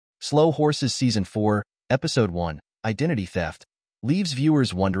Slough Horses Season 4, Episode 1, Identity Theft, leaves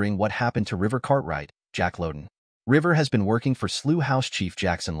viewers wondering what happened to River Cartwright, Jack Lowden. River has been working for Slough House Chief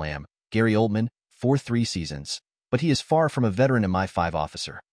Jackson Lamb, Gary Oldman, for 3 seasons, but he is far from a veteran MI5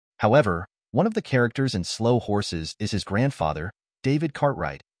 officer. However, one of the characters in Slough Horses is his grandfather, David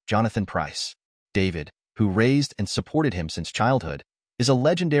Cartwright, Jonathan Price. David, who raised and supported him since childhood, is a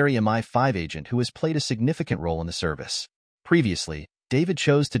legendary MI5 agent who has played a significant role in the service. Previously, David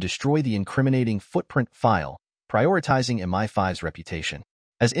chose to destroy the incriminating footprint file, prioritizing MI5's reputation.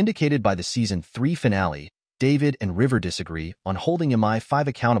 As indicated by the Season 3 finale, David and River disagree on holding MI5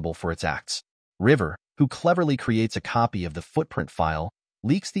 accountable for its acts. River, who cleverly creates a copy of the footprint file,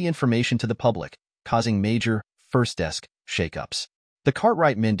 leaks the information to the public, causing major, first desk, shakeups. The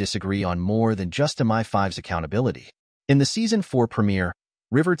Cartwright men disagree on more than just MI5's accountability. In the Season 4 premiere,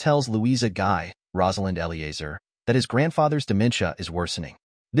 River tells Louisa Guy, Rosalind Eliezer, that his grandfather's dementia is worsening.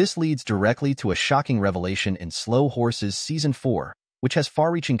 This leads directly to a shocking revelation in Slough Horses Season 4, which has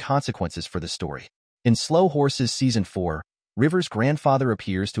far-reaching consequences for the story. In Slough Horses Season 4, River's grandfather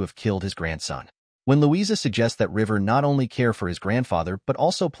appears to have killed his grandson. When Louisa suggests that River not only care for his grandfather but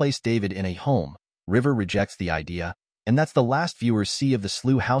also place David in a home, River rejects the idea, and that's the last viewers see of the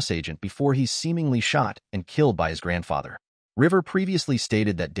Slough House agent before he's seemingly shot and killed by his grandfather. River previously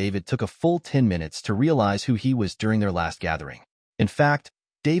stated that David took a full 10 minutes to realize who he was during their last gathering. In fact,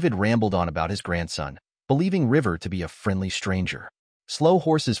 David rambled on about his grandson, believing River to be a friendly stranger. Slough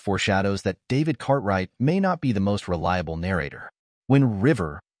Horses foreshadows that David Cartwright may not be the most reliable narrator. When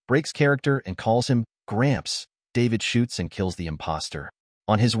River breaks character and calls him Gramps, David shoots and kills the imposter.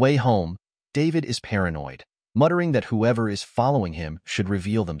 On his way home, David is paranoid, muttering that whoever is following him should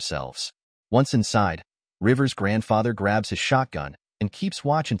reveal themselves. Once inside, River's grandfather grabs his shotgun and keeps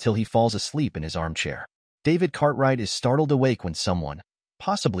watch until he falls asleep in his armchair. David Cartwright is startled awake when someone,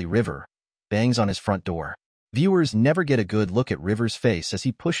 possibly River, bangs on his front door. Viewers never get a good look at River's face as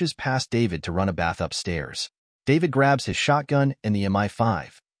he pushes past David to run a bath upstairs. David grabs his shotgun and the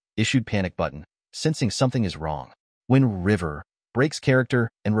MI5 issued panic button, sensing something is wrong. When River breaks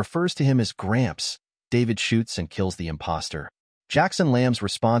character and refers to him as Gramps, David shoots and kills the imposter. Jackson Lamb's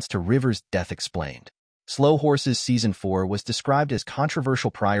response to River's death explained. Slough Horses Season 4 was described as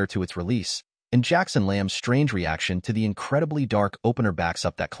controversial prior to its release, and Jackson Lamb's strange reaction to the incredibly dark opener backs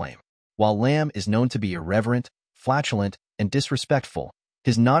up that claim. While Lamb is known to be irreverent, flatulent, and disrespectful,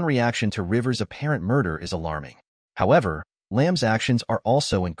 his non-reaction to River's apparent murder is alarming. However, Lamb's actions are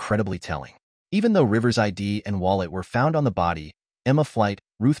also incredibly telling. Even though River's ID and wallet were found on the body, Emma Flight,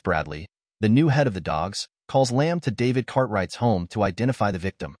 Ruth Bradley, the new head of the dogs, calls Lamb to David Cartwright's home to identify the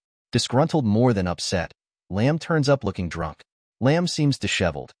victim. Disgruntled more than upset, Lamb turns up looking drunk. Lamb seems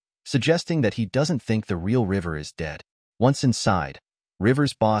disheveled, suggesting that he doesn't think the real River is dead. Once inside,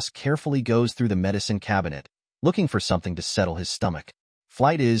 River's boss carefully goes through the medicine cabinet, looking for something to settle his stomach.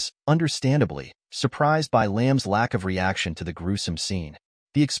 Flight is, understandably, surprised by Lamb's lack of reaction to the gruesome scene.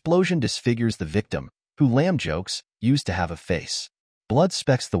 The explosion disfigures the victim, who Lamb jokes used to have a face. Blood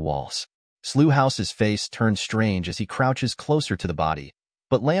specks the walls. Slough House's face turns strange as he crouches closer to the body,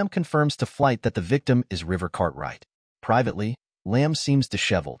 but Lamb confirms to Flight that the victim is River Cartwright. Privately, Lamb seems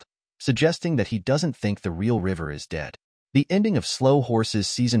disheveled, suggesting that he doesn't think the real River is dead. The ending of Slough Horses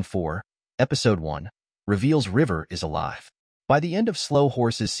Season 4, Episode 1, reveals River is alive. By the end of Slough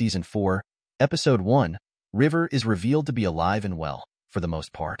Horses Season 4, Episode 1, River is revealed to be alive and well, for the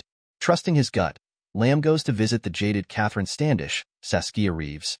most part. Trusting his gut, Lamb goes to visit the jaded Catherine Standish, Saskia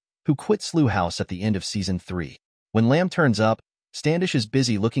Reeves, who quit Slough House at the end of Season 3. When Lamb turns up, Standish is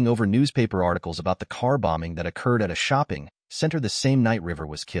busy looking over newspaper articles about the car bombing that occurred at a shopping center the same night River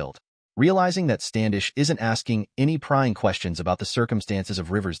was killed. Realizing that Standish isn't asking any prying questions about the circumstances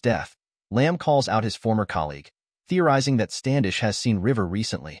of River's death, Lamb calls out his former colleague, theorizing that Standish has seen River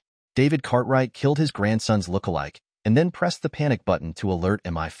recently. David Cartwright killed his grandson's lookalike and then pressed the panic button to alert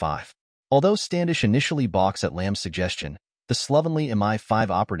MI5. Although Standish initially balks at Lamb's suggestion, the slovenly MI5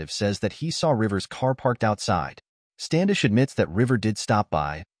 operative says that he saw River's car parked outside. Standish admits that River did stop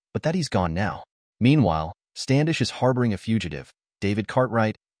by, but that he's gone now. Meanwhile, Standish is harboring a fugitive, David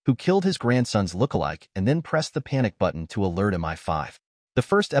Cartwright, who killed his grandson's lookalike and then pressed the panic button to alert MI5. The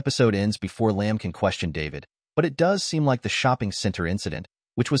first episode ends before Lamb can question David, but it does seem like the shopping center incident,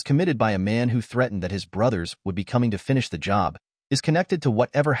 which was committed by a man who threatened that his brothers would be coming to finish the job, is connected to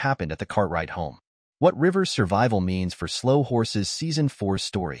whatever happened at the Cartwright home. What River's survival means for Slough Horses Season 4's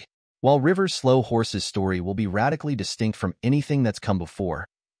story. While River's Slough Horses story will be radically distinct from anything that's come before,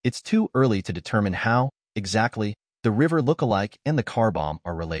 it's too early to determine how, exactly, the River lookalike and the car bomb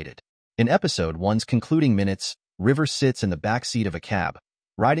are related. In Episode 1's concluding minutes, River sits in the back seat of a cab,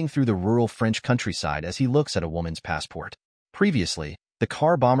 riding through the rural French countryside as he looks at a woman's passport. Previously, the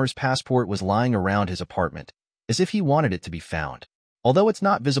car bomber's passport was lying around his apartment, as if he wanted it to be found. Although it's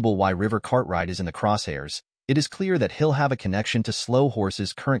not visible why River Cartwright is in the crosshairs, it is clear that he'll have a connection to Slough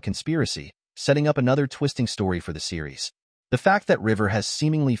House's current conspiracy, setting up another twisting story for the series. The fact that River has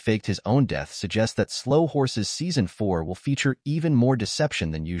seemingly faked his own death suggests that Slough House's Season 4 will feature even more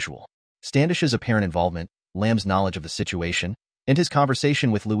deception than usual. Standish's apparent involvement, Lamb's knowledge of the situation, and his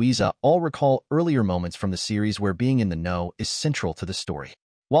conversation with Louisa all recall earlier moments from the series where being in the know is central to the story.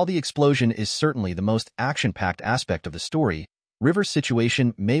 While the explosion is certainly the most action-packed aspect of the story, River's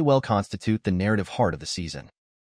situation may well constitute the narrative heart of the season.